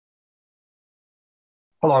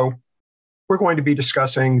Hello. We're going to be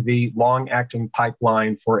discussing the long-acting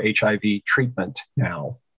pipeline for HIV treatment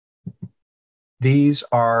now. These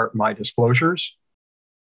are my disclosures.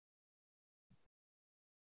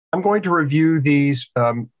 I'm going to review these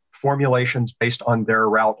formulations based on their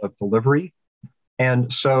route of delivery.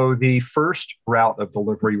 And so the first route of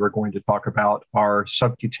delivery we're going to talk about are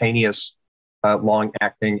subcutaneous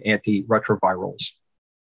long-acting antiretrovirals.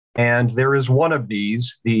 And there is one of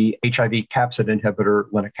these, the HIV capsid inhibitor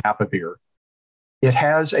lenacapavir. It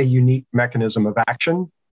has a unique mechanism of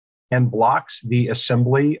action and blocks the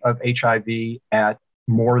assembly of HIV at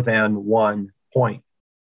more than one point.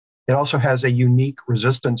 It also has a unique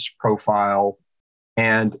resistance profile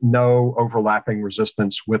and no overlapping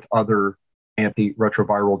resistance with other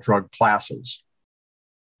antiretroviral drug classes.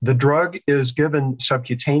 The drug is given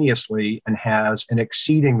subcutaneously and has an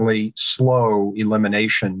exceedingly slow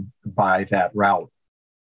elimination by that route.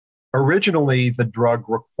 Originally, the drug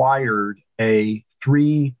required a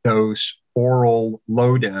 3-dose oral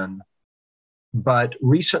load-in, but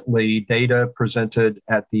recently data presented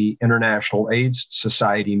at the International AIDS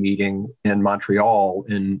Society meeting in Montreal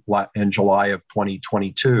in July of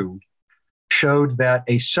 2022 showed that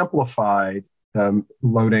a simplified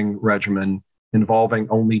loading regimen involving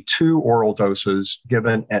only 2 oral doses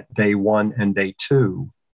given at day 1 and day 2,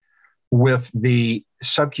 with the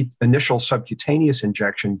initial subcutaneous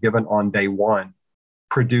injection given on day 1,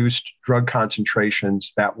 produced drug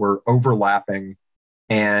concentrations that were overlapping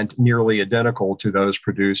and nearly identical to those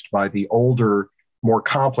produced by the older, more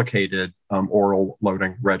complicated oral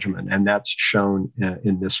loading regimen. And that's shown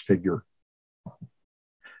in this figure.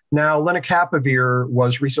 Now, lenacapavir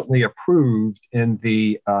was recently approved in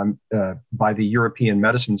by the European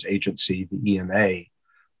Medicines Agency, the EMA,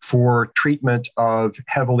 for treatment of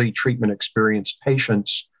heavily treatment-experienced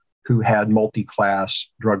patients who had multi-class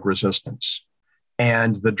drug resistance.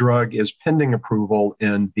 And the drug is pending approval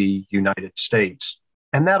in the United States.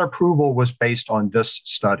 And that approval was based on this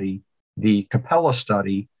study, the Capella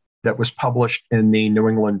study that was published in the New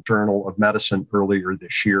England Journal of Medicine earlier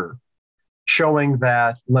this year, showing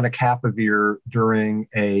that lenacapavir during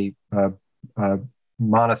a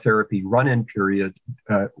monotherapy run-in period,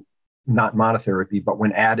 not monotherapy, but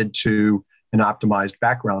when added to an optimized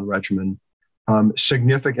background regimen,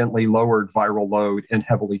 significantly lowered viral load in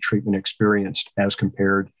heavily treatment experienced as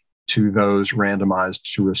compared to those randomized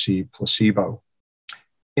to receive placebo.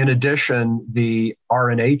 In addition, the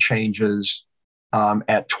RNA changes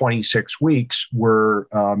at 26 weeks were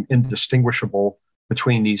indistinguishable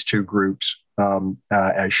between these two groups,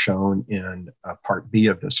 as shown in part B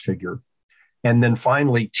of this figure. And then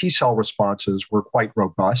finally, T-cell responses were quite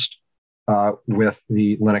robust with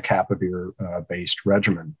the lenacapavir-based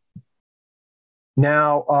regimen.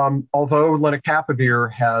 Now, although lenacapavir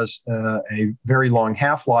has a very long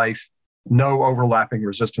half-life, no overlapping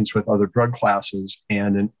resistance with other drug classes,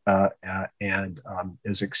 and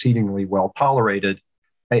is exceedingly well tolerated,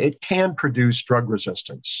 it can produce drug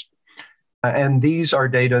resistance. And these are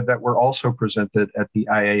data that were also presented at the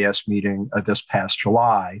IAS meeting this past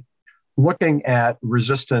July, looking at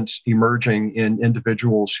resistance emerging in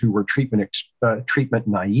individuals who were treatment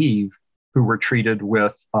naive, who were treated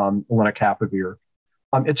with lenacapavir.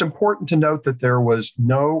 It's important to note that there was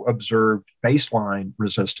no observed baseline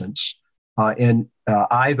resistance in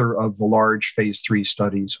either of the large phase 3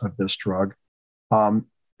 studies of this drug.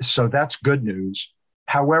 So that's good news.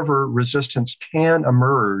 However, resistance can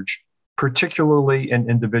emerge, particularly in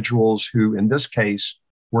individuals who, in this case,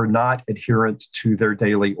 were not adherent to their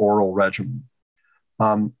daily oral regimen.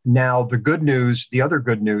 Now, the other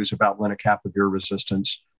good news about lenacapavir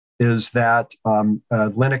resistance is that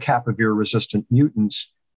lenacapavir-resistant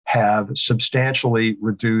mutants have substantially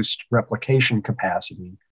reduced replication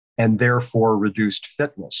capacity and therefore reduced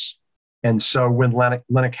fitness. And so when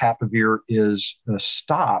lenacapavir is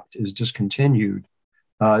discontinued,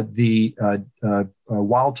 the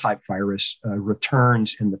wild-type virus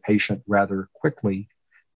returns in the patient rather quickly,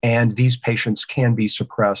 and these patients can be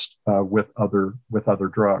suppressed with other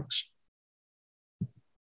drugs.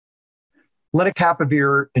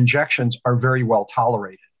 Lenacapavir injections are very well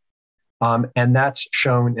tolerated, and that's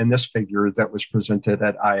shown in this figure that was presented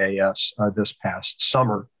at IAS this past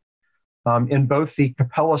summer. In both the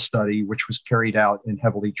Capella study, which was carried out in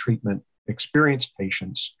heavily treatment-experienced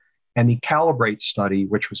patients, and the Calibrate study,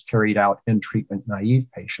 which was carried out in treatment-naive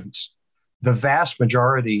patients, the vast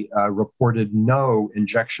majority reported no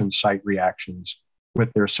injection site reactions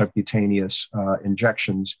with their subcutaneous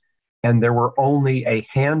injections, and there were only a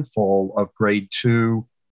handful of grade 2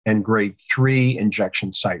 and grade 3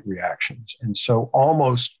 injection site reactions. And so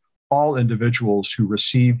almost all individuals who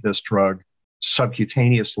received this drug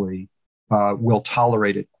subcutaneously will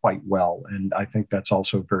tolerate it quite well. And I think that's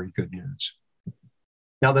also very good news.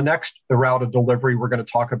 Now, the next route of delivery we're going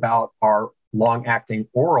to talk about are long-acting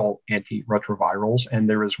oral antiretrovirals, and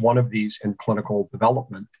there is one of these in clinical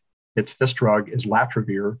development. This drug is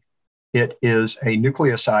islatravir. It is a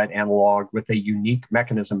nucleoside analog with a unique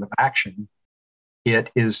mechanism of action.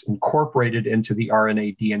 It is incorporated into the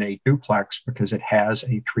RNA-DNA duplex because it has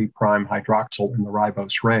a 3' hydroxyl in the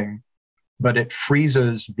ribose ring, but it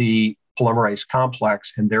freezes the polymerase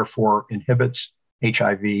complex and therefore inhibits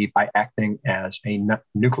HIV by acting as a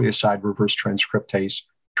nucleoside reverse transcriptase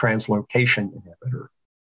translocation inhibitor.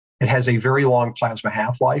 It has a very long plasma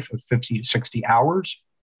half-life of 50 to 60 hours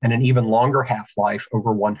and an even longer half-life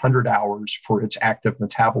over 100 hours for its active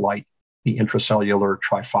metabolite, the intracellular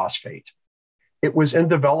triphosphate. It was in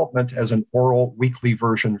development as an oral weekly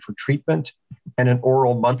version for treatment and an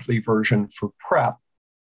oral monthly version for PrEP,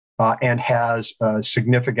 and has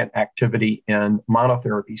significant activity in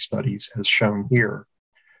monotherapy studies as shown here.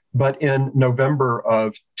 But in November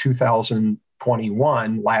of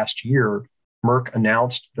 2021, last year, Merck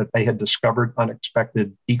announced that they had discovered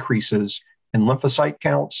unexpected decreases in lymphocyte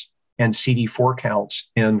counts and CD4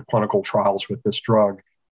 counts in clinical trials with this drug.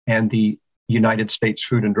 And the United States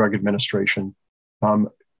Food and Drug Administration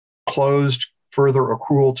closed further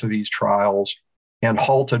accrual to these trials and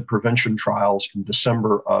halted prevention trials in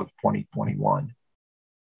December of 2021.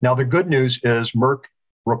 Now, the good news is Merck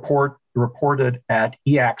reported at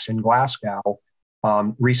EACTS in Glasgow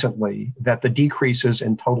recently that the decreases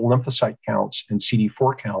in total lymphocyte counts and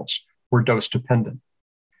CD4 counts were dose-dependent.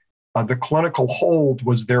 The clinical hold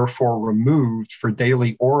was therefore removed for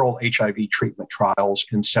daily oral HIV treatment trials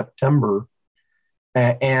in September,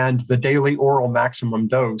 and the daily oral maximum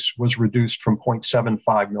dose was reduced from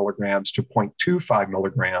 0.75 milligrams to 0.25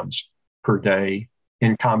 milligrams per day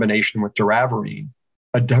in combination with doravirine,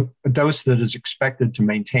 a dose that is expected to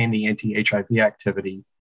maintain the anti-HIV activity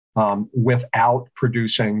without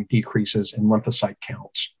producing decreases in lymphocyte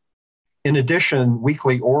counts. In addition,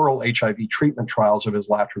 weekly oral HIV treatment trials of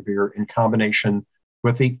islatravir in combination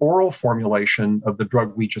with the oral formulation of the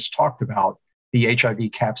drug we just talked about, the HIV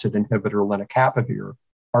capsid inhibitor lenacapavir,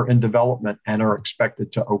 are in development and are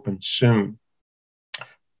expected to open soon.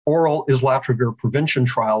 Oral islatravir prevention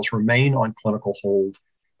trials remain on clinical hold,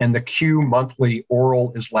 and the Q monthly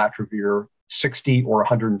oral islatravir 60 or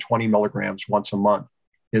 120 milligrams once a month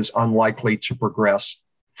is unlikely to progress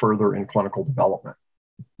further in clinical development.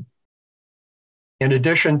 In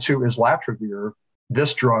addition to islatravir,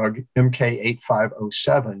 this drug,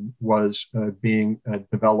 MK-8507, was being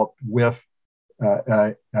developed with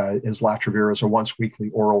islatravir as a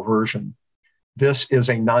once-weekly oral version. This is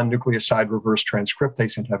a non-nucleoside reverse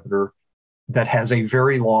transcriptase inhibitor that has a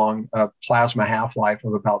very long plasma half-life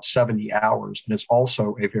of about 70 hours and is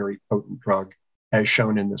also a very potent drug, as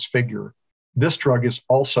shown in this figure. This drug is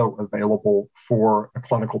also available for a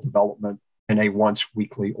clinical development in a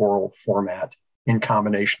once-weekly oral format in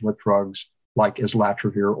combination with drugs like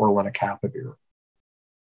islatravir or lenacapavir.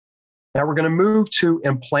 Now we're going to move to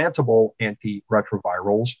implantable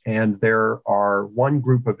antiretrovirals, and there are one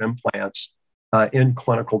group of implants in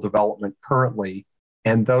clinical development currently,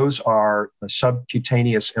 and those are the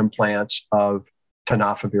subcutaneous implants of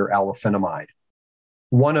tenofovir alafenamide.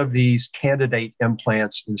 One of these candidate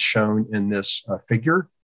implants is shown in this figure.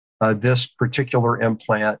 This particular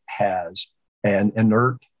implant has an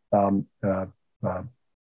inert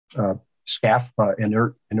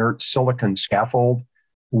inert silicon scaffold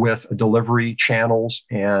with delivery channels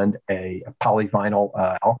and a polyvinyl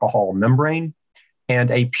alcohol membrane and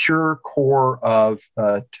a pure core of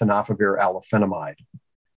tenofovir alafenamide.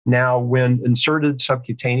 Now, when inserted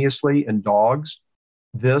subcutaneously in dogs,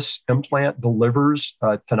 this implant delivers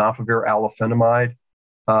tenofovir alafenamide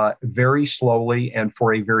very slowly and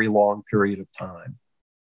for a very long period of time.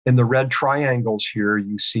 In the red triangles here,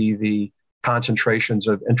 you see the concentrations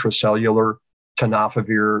of intracellular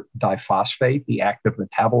tenofovir diphosphate, the active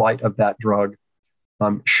metabolite of that drug,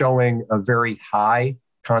 showing a very high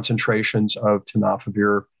concentrations of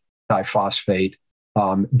tenofovir diphosphate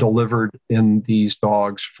delivered in these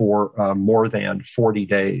dogs for more than 40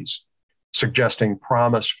 days, suggesting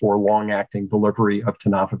promise for long-acting delivery of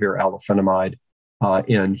tenofovir alafenamide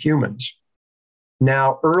in humans.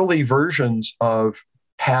 Now, early versions of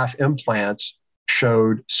TAF implants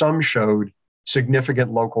showed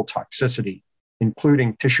significant local toxicity,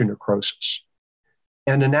 including tissue necrosis.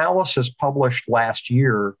 An analysis published last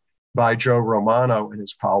year by Joe Romano and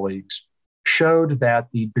his colleagues showed that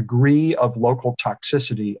the degree of local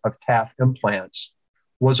toxicity of TAF implants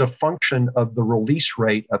was a function of the release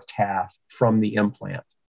rate of TAF from the implant.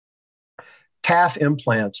 TAF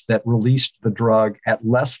implants that released the drug at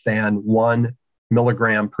less than 1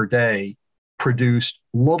 milligram per day produced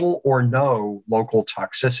little or no local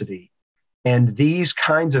toxicity. And these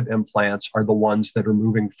kinds of implants are the ones that are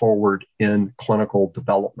moving forward in clinical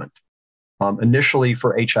development. Initially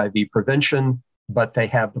for HIV prevention, but they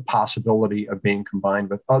have the possibility of being combined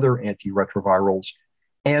with other antiretrovirals.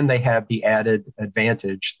 And they have the added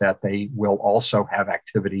advantage that they will also have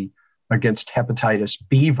activity against hepatitis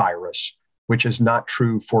B virus, which is not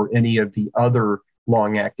true for any of the other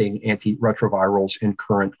long-acting antiretrovirals in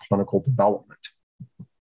current clinical development.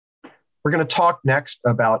 We're going to talk next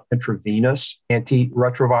about intravenous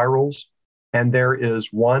antiretrovirals. And there is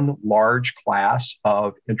one large class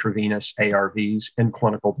of intravenous ARVs in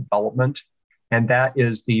clinical development, and that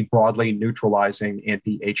is the broadly neutralizing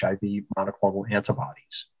anti-HIV monoclonal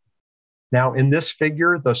antibodies. Now, in this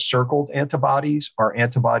figure, the circled antibodies are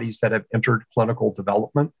antibodies that have entered clinical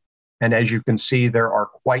development. And as you can see, there are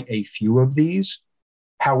quite a few of these.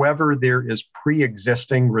 However, there is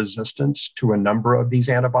pre-existing resistance to a number of these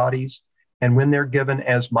antibodies. And when they're given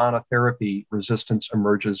as monotherapy, resistance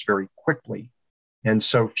emerges very quickly. And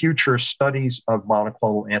so future studies of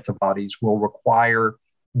monoclonal antibodies will require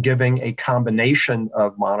giving a combination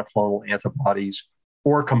of monoclonal antibodies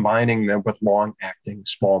or combining them with long-acting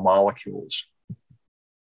small molecules.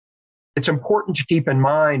 It's important to keep in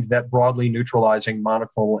mind that broadly neutralizing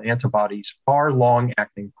monoclonal antibodies are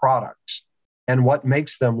long-acting products. And what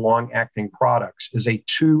makes them long-acting products is a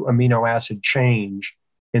 2 amino acid change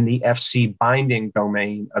in the Fc binding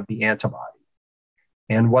domain of the antibody.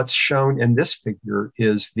 And what's shown in this figure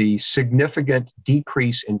is the significant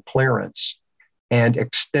decrease in clearance and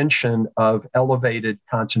extension of elevated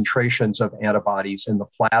concentrations of antibodies in the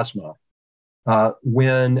plasma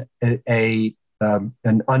when an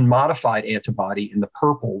unmodified antibody in the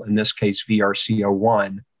purple, in this case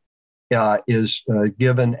VRC01, is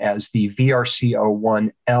given as the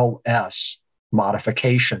VRC01LS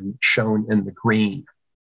modification shown in the green.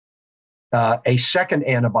 A second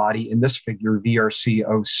antibody in this figure,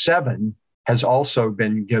 VRC07, has also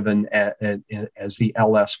been given as the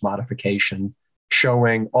LS modification,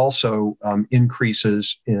 showing also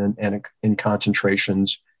increases in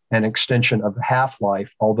concentrations and extension of the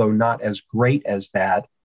half-life, although not as great as that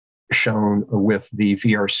shown with the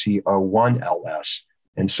VRC01LS.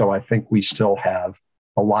 And so I think we still have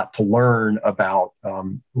a lot to learn about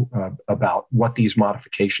what these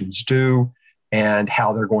modifications do and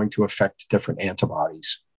how they're going to affect different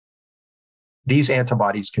antibodies. These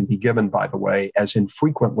antibodies can be given, by the way, as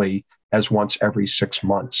infrequently as once every 6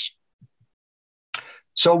 months.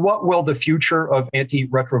 So what will the future of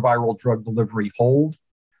antiretroviral drug delivery hold?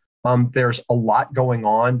 There's a lot going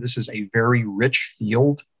on. This is a very rich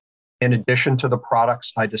field. In addition to the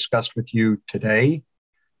products I discussed with you today,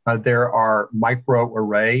 there are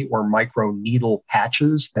microarray or microneedle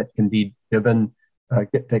patches that can be given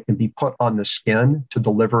that can be put on the skin to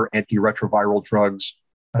deliver antiretroviral drugs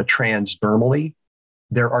transdermally.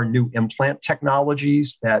 There are new implant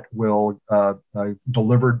technologies that will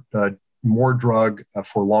deliver more drug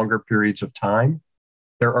for longer periods of time.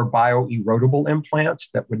 There are bioerodible implants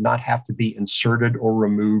that would not have to be inserted or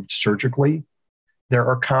removed surgically. There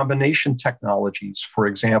are combination technologies, for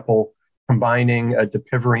example, combining a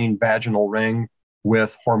dapivirine vaginal ring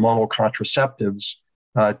with hormonal contraceptives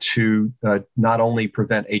to not only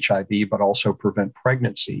prevent HIV, but also prevent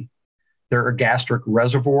pregnancy. There are gastric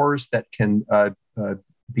reservoirs that can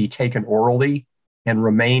be taken orally and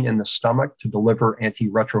remain in the stomach to deliver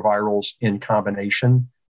antiretrovirals in combination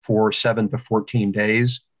for 7 to 14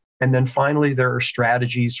 days. And then finally, there are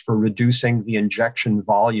strategies for reducing the injection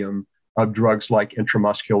volume of drugs like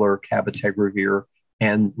intramuscular cabotegravir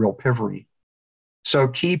and rilpivirine. So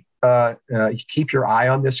keep your eye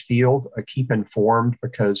on this field, keep informed,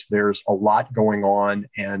 because there's a lot going on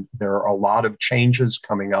and there are a lot of changes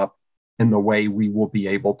coming up in the way we will be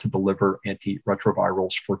able to deliver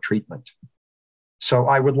antiretrovirals for treatment. So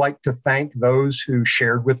I would like to thank those who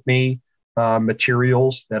shared with me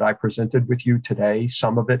materials that I presented with you today.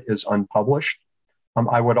 Some of it is unpublished.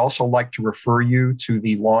 I would also like to refer you to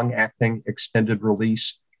the long-acting extended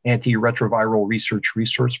release antiretroviral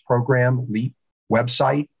research program, LEAP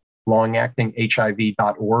website,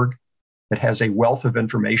 longactinghiv.org, that has a wealth of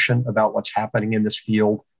information about what's happening in this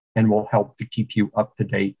field and will help to keep you up to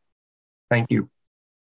date. Thank you.